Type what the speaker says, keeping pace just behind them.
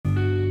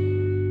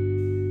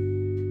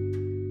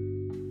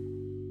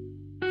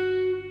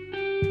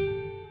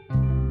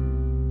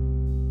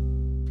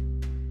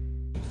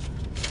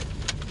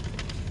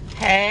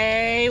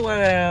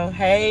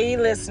Hey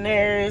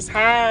listeners.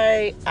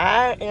 Hi,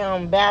 I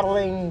am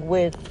battling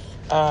with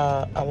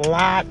a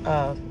lot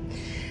of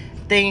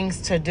things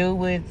to do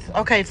with.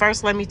 Okay,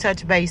 first let me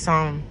touch base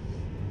on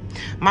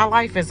my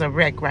life is a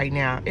wreck right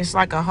now. It's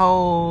like a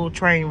whole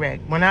train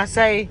wreck. When I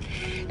say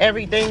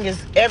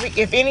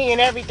if any and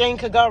everything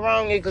could go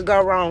wrong, it could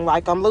go wrong.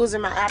 Like I'm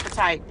losing my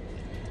appetite.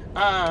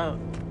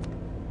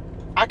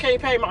 I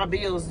can't pay my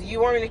bills. You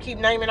want me to keep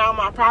naming all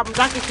my problems?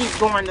 I can keep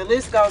going. The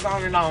list goes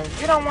on and on.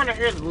 You don't want to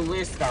hear the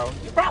list though.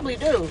 You probably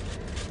do.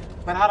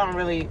 But I don't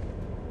really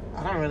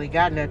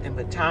got nothing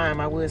but time.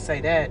 I would say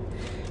that.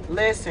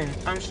 Listen,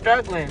 I'm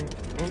struggling.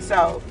 And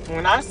so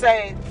when I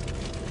say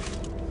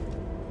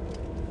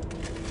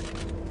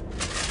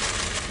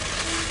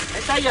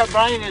they say your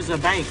brain is a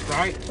bank,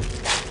 right?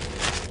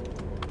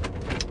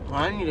 Well,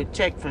 I need a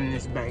check from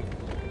this bank.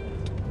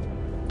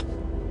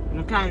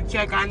 The kind of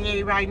check I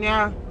need right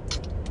now,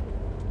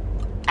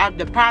 I've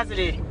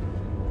deposited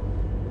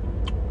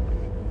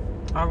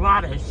a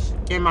lot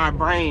of in my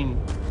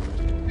brain.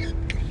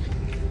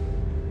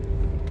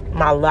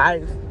 My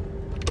life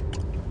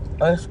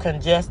is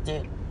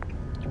congested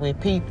with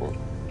people.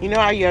 You know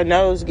how your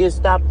nose gets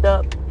stopped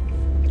up?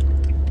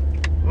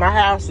 My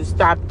house is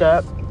stopped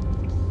up.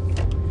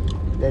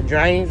 The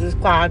drains is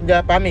clogged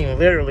up. I mean,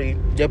 literally,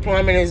 the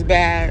plumbing is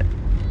bad.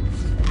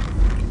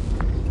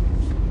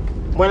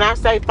 When I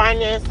say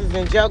finances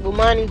and juggle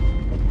money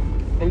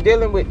and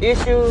dealing with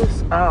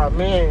issues, oh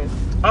man,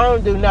 I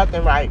don't do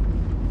nothing right.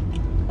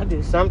 I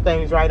do some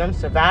things right. I'm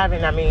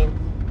surviving. I mean,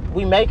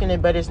 we making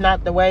it, but it's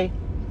not the way.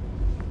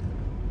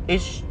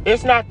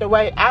 It's not the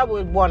way I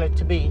would want it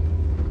to be.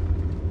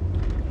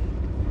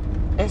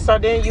 And so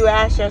then you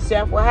ask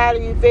yourself, well, how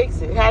do you fix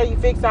it? How do you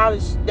fix all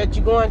this that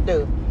you're going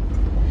through?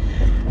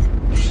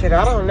 Shit,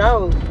 I don't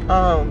know.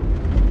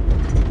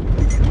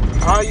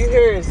 All you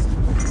hear is,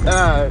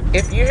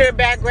 if you hear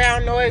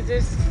background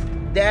noises,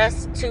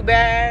 that's too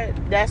bad.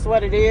 That's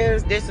what it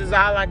is. This is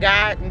all I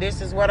got, and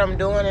this is what I'm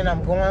doing, and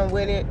I'm going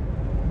with it.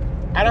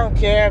 I don't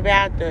care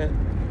about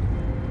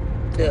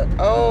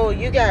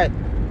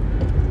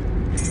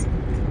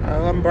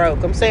I'm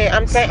broke. I'm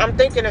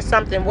thinking of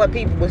something what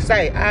people would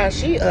say.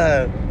 She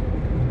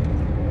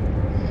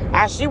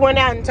went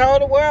out and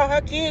told the world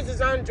her kids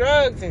is on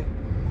drugs, and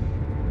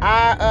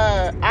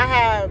I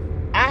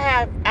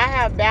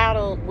have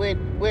battled with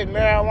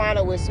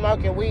marijuana, with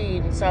smoking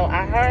weed, and so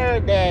I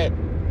heard that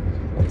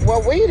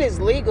weed is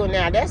legal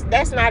now.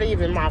 That's not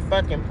even my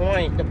fucking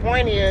point. The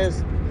point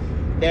is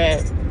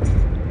that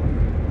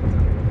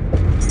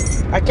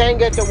I can't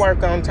get to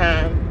work on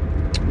time.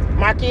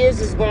 My kids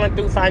is going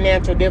through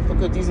financial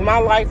difficulties. My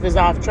life is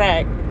off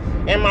track,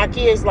 and my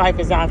kids' life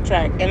is off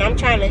track, and I'm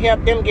trying to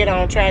help them get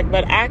on track,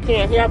 but I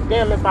can't help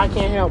them if I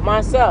can't help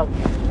myself.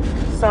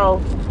 So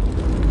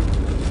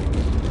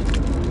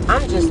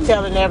I'm just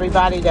telling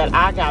everybody that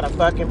I got a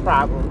fucking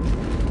problem,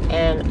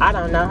 and I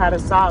don't know how to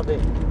solve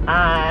it.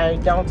 I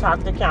don't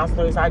talk to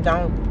counselors. I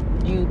don't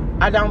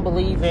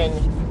believe in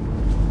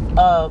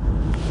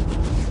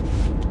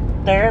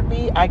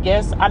therapy. I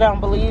guess I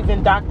don't believe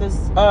in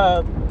doctors.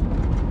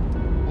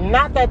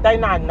 Not that they're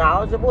not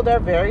knowledgeable, they're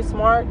very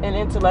smart and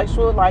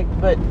intellectual,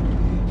 but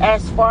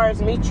as far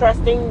as me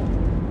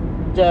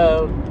trusting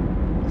the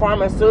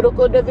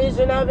pharmaceutical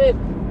division of it,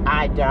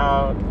 I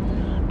don't.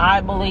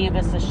 I believe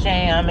it's a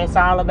sham. It's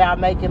all about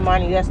making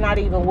money. That's not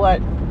even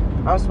what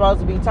I'm supposed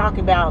to be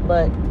talking about,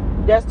 but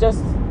that's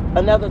just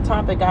another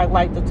topic I'd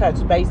like to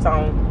touch base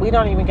on. We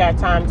don't even got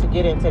time to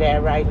get into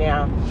that right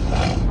now.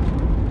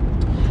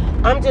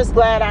 I'm just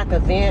glad I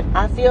could vent.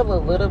 I feel a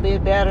little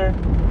bit better.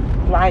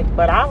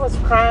 But I was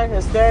crying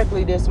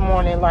hysterically this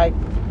morning.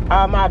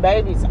 My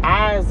baby's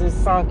eyes is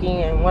sunk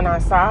in when I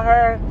saw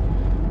her.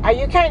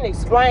 You can't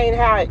explain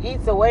how it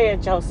eats away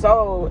at your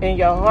soul and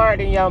your heart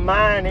and your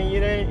mind,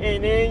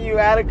 and then you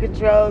out of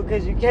control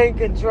because you can't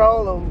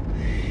control them.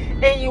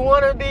 And you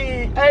want to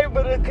be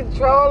able to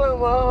control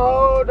them or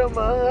hold them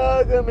or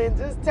hug them and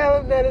just tell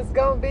them that it's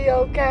going to be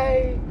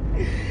okay.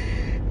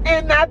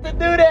 And not to do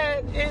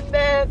that, and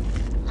that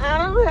I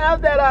don't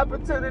have that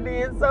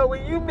opportunity. And so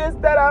when you miss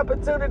that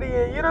opportunity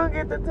and you don't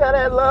get to tell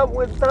that loved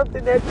one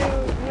something that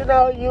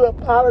you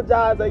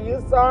apologize or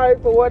you're sorry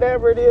for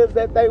whatever it is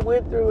that they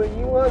went through, and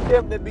you want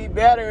them to be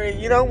better, and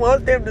you don't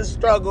want them to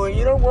struggle, and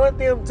you don't want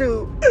them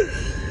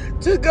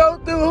to go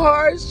through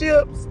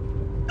hardships.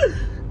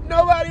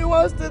 Nobody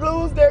wants to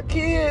lose their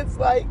kids.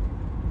 I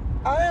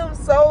am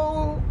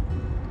so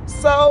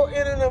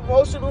in an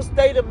emotional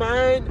state of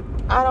mind.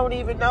 I don't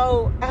even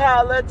know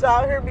how to let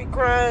y'all hear me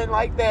crying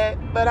like that,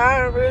 but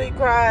I am really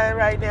crying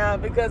right now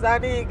because I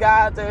need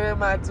God to hear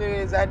my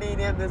tears. I need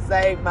Him to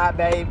save my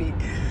baby.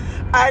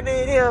 I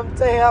need Him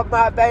to help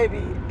my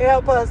baby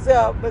help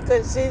herself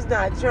because she's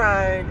not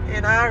trying,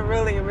 and I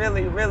really,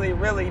 really, really,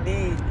 really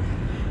need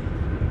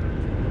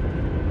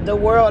the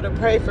world to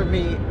pray for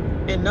me,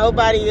 and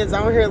nobody is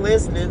on here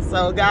listening.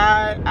 So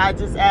God, I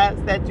just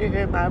ask that you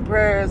hear my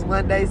prayers.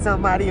 One day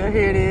somebody will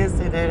hear this,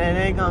 and it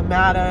ain't gonna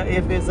matter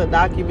if it's a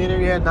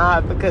documentary or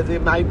not because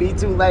it might be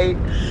too late.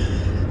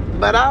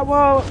 But I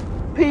want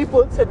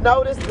people to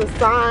notice the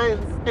signs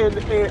and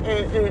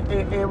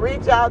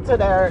reach out to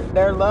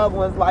their loved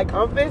ones. Like,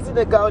 I'm fixing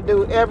to go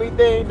do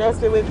everything that's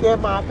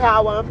within my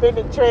power. I'm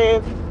finna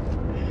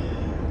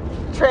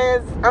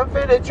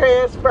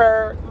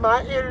transfer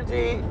my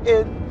energy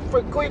and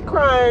quit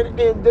crying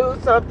and do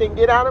something.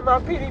 Get out of my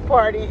pity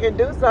party and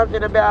do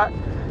something about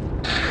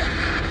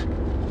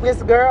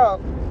this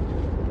girl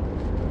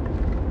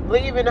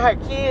leaving her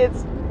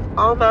kids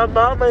on my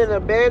mama and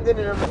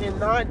abandoning them and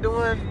not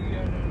doing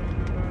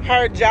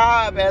her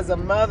job as a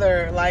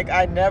mother. Like,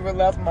 I never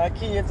left my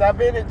kids. I've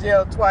been in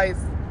jail twice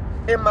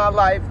in my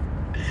life,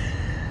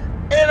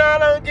 and I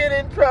don't get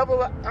in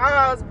trouble.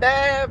 I was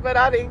bad, but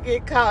I didn't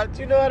get caught.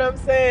 You know what I'm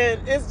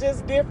saying? It's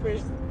just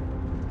different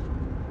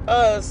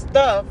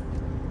stuff.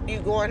 You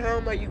going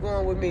home or you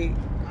going with me?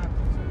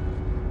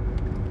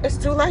 It's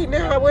too late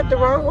now. I went the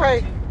wrong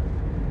way.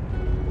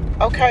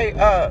 Okay,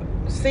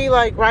 see,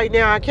 like right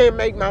now I can't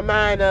make my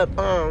mind up.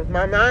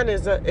 My mind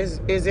is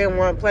in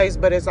one place,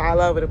 but it's all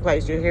over the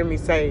place. You hear me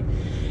say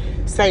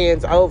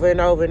sayings over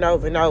and over and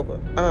over and over.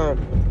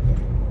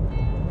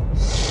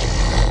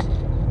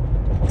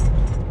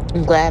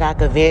 I'm glad I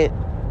could vent.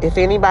 If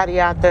anybody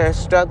out there is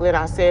struggling,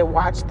 I said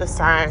watch the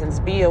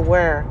signs, be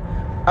aware.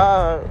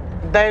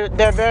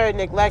 They're very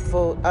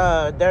neglectful.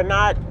 They're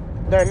not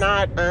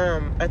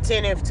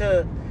attentive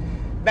to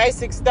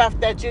basic stuff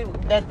that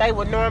they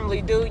would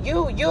normally do.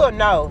 You'll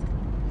know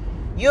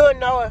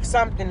if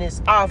something is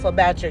off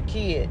about your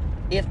kid,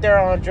 if they're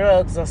on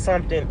drugs or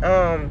something.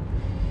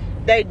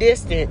 They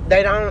distant.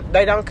 They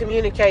don't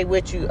communicate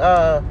with you.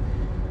 My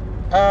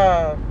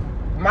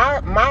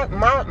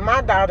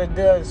daughter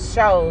does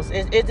shows.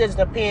 It just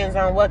depends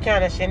on what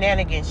kind of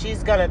shenanigans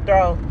she's gonna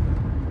throw.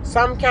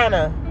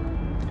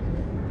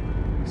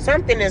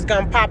 Something is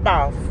gonna pop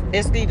off.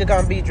 It's either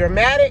gonna be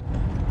dramatic,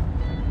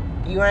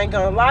 you ain't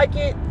gonna like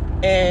it,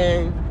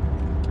 and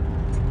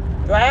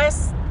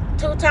last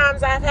 2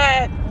 times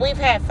we've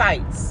had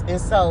fights, and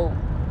so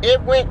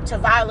it went to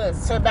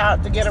violence to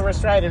about to get a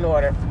restraining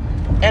order.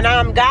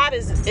 And God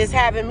is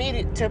having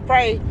me to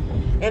pray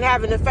and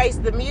having to face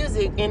the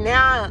music, and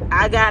now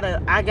I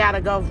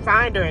gotta go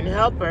find her and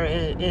help her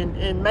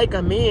and make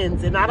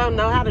amends, and I don't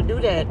know how to do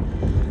that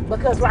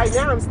because right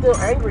now I'm still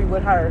angry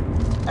with her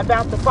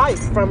about the fight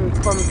from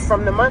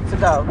the months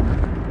ago.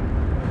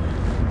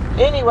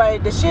 Anyway,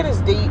 the shit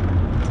is deep.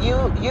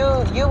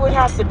 You would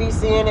have to be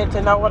seeing it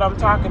to know what I'm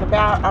talking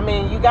about. I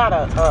mean, you got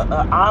a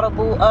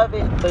audible of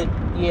it, but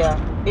yeah,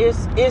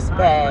 it's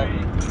bad.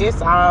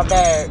 It's all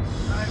bad.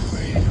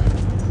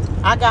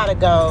 I gotta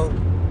go.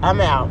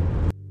 I'm out.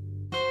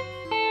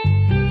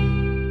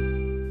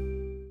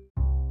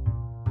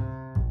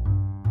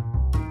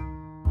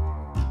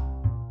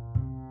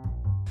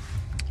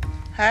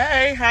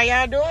 Hey, how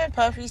y'all doing?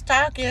 Puffy's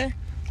talking.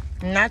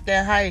 Not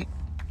that hype.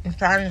 I'm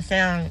trying to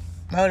sound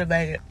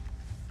motivated.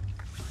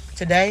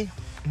 Today,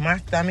 my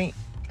stomach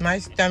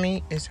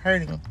is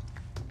hurting.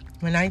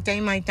 When I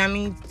say my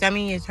tummy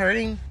is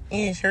hurting, it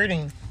is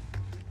hurting.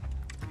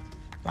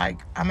 Like,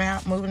 I'm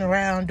out moving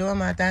around, doing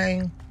my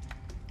thing.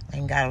 I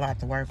ain't got a lot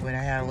to work with.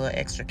 I had a little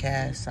extra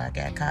cash, so I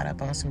got caught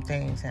up on some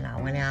things, and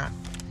I went out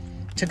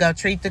to go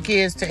treat the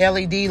kids to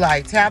LED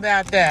lights. How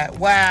about that?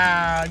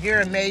 Wow,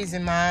 you're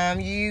amazing, Mom.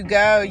 You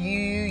go.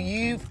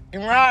 You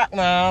rock,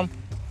 Mom.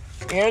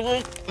 Here's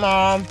it,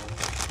 Mom.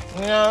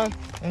 You know,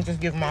 I'm just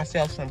giving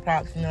myself some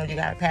props. You know, you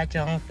got to pat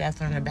your own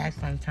self on the back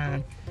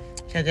sometimes.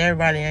 Because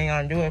everybody ain't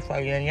going to do it for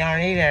you, and y'all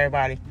need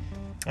everybody.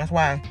 That's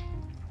why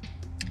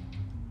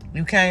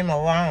you came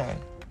along.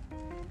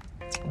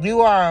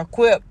 You are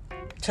equipped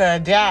to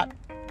adapt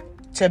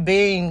to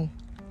being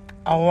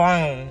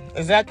alone.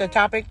 Is that the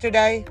topic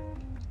today?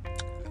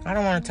 I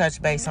don't want to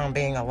touch base on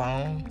being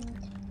alone.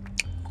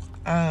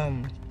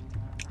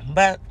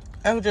 But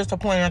it was just a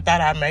point I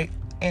thought I'd make.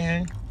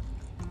 And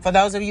for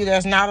those of you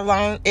that's not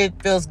alone,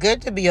 it feels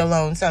good to be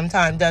alone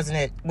sometimes, doesn't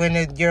it? When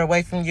you're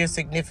away from your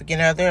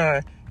significant other,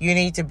 or you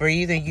need to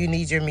breathe and you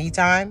need your me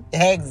time.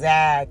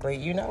 Exactly.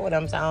 You know what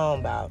I'm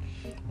talking about.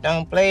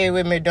 Don't play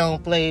with me.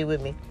 Don't play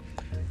with me.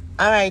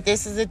 All right,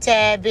 this is a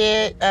tad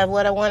bit of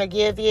what I want to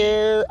give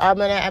you. I'm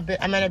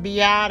gonna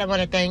be out. I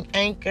want to thank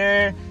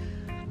Anchor.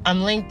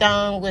 I'm linked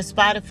on with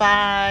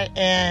Spotify,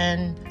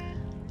 and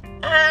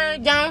I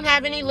don't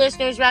have any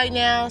listeners right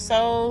now,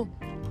 so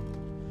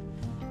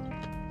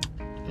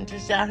I'm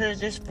just out here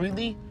just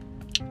freely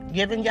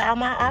giving y'all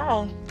my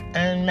all.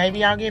 And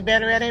maybe I'll get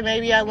better at it,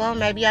 maybe I won't,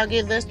 maybe I'll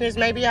get listeners,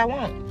 maybe I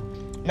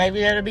won't.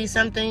 Maybe that'll be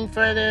something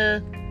for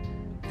the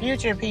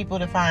future people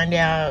to find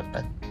out,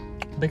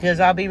 because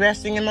I'll be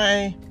resting in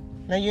my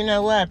you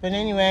know what. But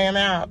anyway, I'm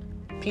out.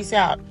 Peace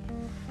out.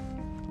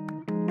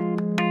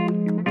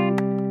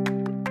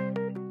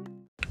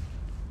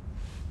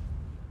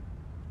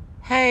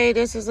 Hey,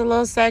 this is a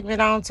little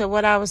segment on to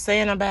what I was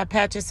saying about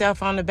pat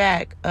yourself on the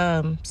back.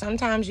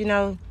 Sometimes, you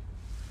know,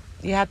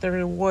 you have to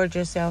reward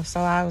yourself.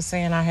 So I was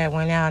saying I had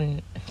went out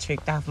and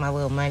tricked off my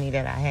little money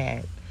that I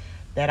had,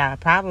 that I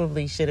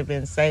probably should have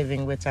been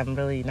saving, which I'm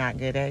really not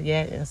good at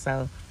yet. And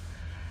so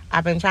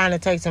I've been trying to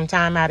take some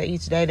time out of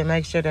each day to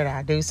make sure that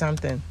I do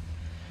something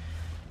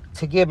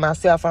to get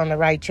myself on the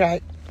right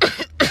track,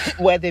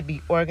 whether it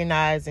be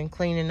organized and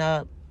cleaning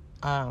up,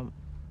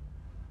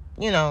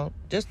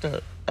 just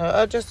a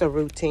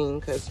routine,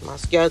 because my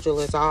schedule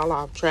is all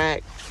off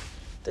track.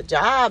 The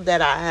job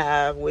that I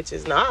have, which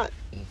is not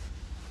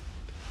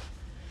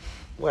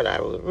what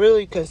I would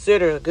really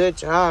consider a good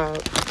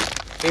job,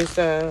 is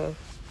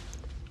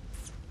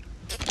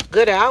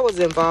good hours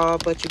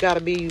involved, but you got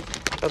to be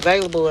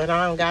available, and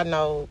I don't got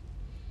no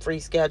free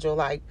schedule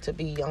like to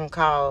be on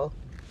call.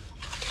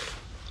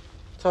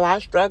 So I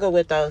struggle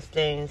with those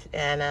things,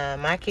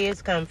 and my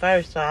kids come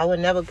first, so I would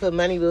never put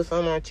money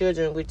before my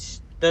children, which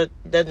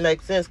doesn't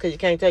make sense, because you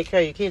can't take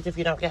care of your kids if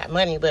you don't got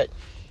money. But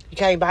you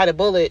can't buy the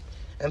bullet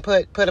and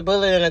put a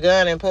bullet in a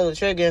gun and pull the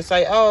trigger and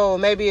say, oh,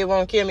 maybe it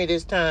won't kill me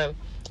this time,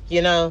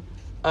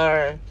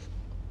 or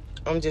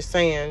I'm just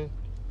saying.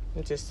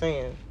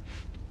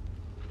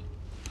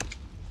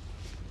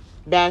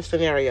 Bad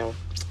scenario,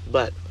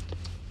 but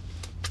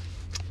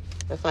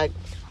it's like,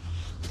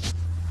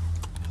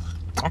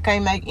 I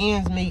can't make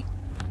ends meet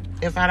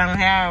if I don't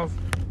have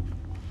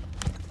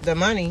the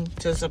money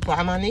to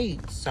supply my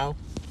needs. So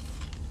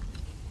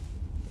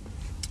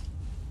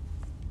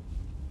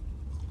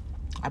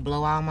I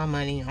blow all my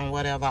money on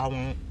whatever I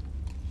want,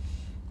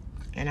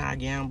 and I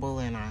gamble,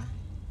 and I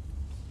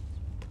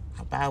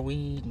buy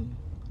weed and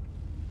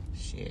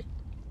shit.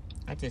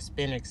 I just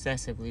spend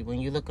excessively. When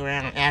you look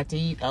around out to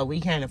eat, we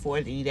can't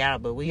afford to eat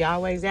out, but we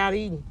always out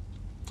eating.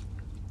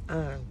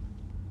 Hell,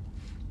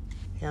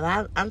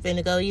 I'm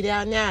finna go eat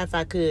out now if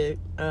I could.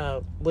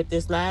 With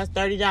this last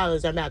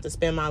 $30, I'm about to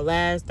spend my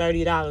last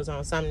 $30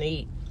 on something to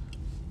eat.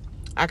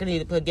 I could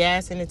either put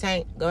gas in the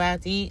tank, go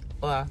out to eat,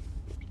 or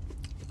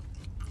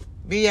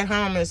be at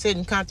home and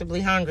sitting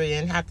comfortably hungry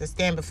and have to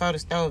stand before the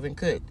stove and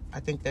cook. I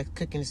think that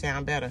cooking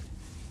sound better.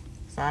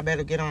 So I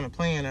better get on a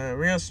plan, a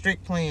real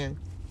strict plan.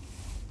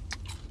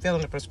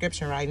 Filling a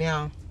prescription right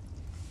now.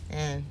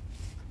 And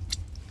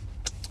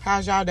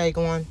how's y'all day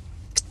going?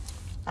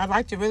 I'd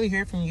like to really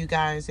hear from you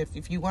guys.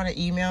 If you want to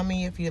email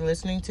me, if you're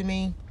listening to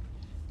me,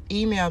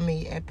 email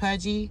me at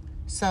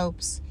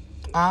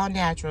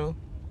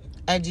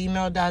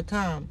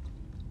pudgysoapsallnatural@gmail.com.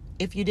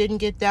 If you didn't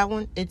get that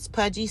one, it's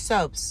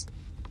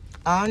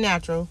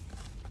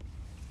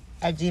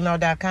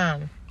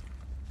pudgysoapsallnatural@gmail.com.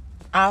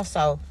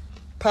 Also,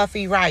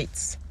 Puffy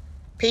Writes,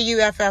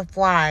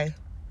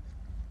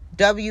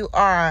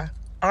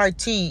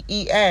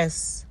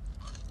 PUFFYWRRTES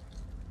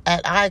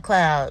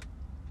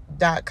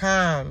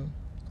 @iCloud.com.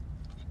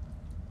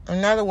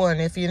 Another one,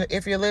 if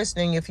you're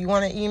listening, if you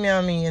want to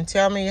email me and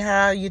tell me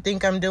how you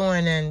think I'm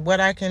doing and what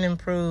I can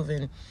improve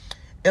and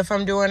if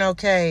I'm doing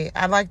okay,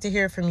 I'd like to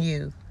hear from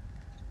you.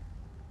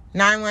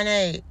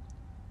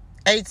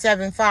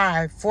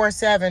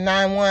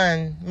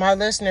 918-875-4791. My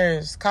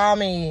listeners, call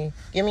me.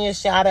 Give me a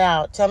shout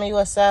out. Tell me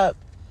what's up.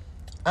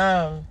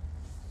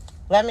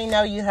 Let me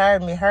know you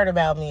heard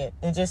about me,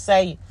 and just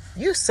say,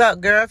 you suck,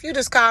 girl. If you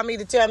just call me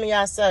to tell me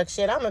I suck,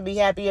 shit, I'm going to be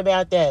happy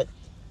about that,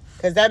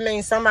 because that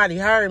means somebody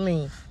heard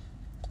me.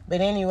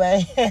 But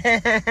anyway,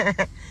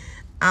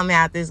 I'm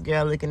out. This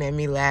girl looking at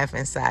me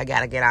laughing, so I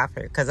got to get off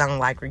here, because I don't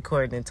like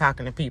recording and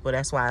talking to people.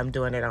 That's why I'm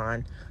doing it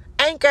on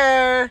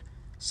Anchor.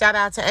 Shout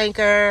out to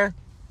Anchor.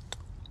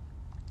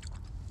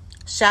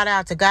 Shout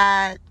out to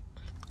God.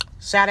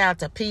 Shout out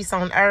to peace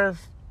on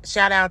earth.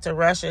 Shout out to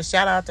Russia.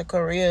 Shout out to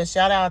Korea.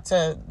 Shout out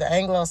to the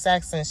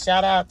Anglo-Saxons.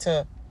 Shout out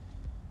to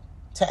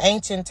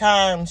ancient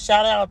times.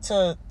 Shout out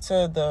to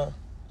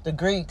the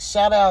Greeks.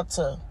 Shout out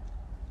to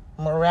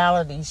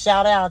morality.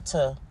 Shout out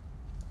to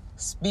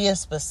being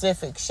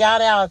specific.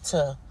 Shout out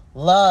to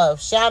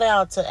love. Shout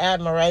out to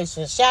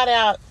admiration. Shout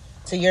out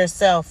to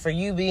yourself for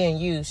you being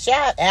you.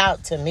 Shout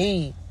out to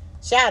me.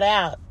 Shout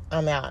out.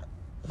 I'm out.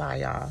 Bye,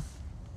 y'all.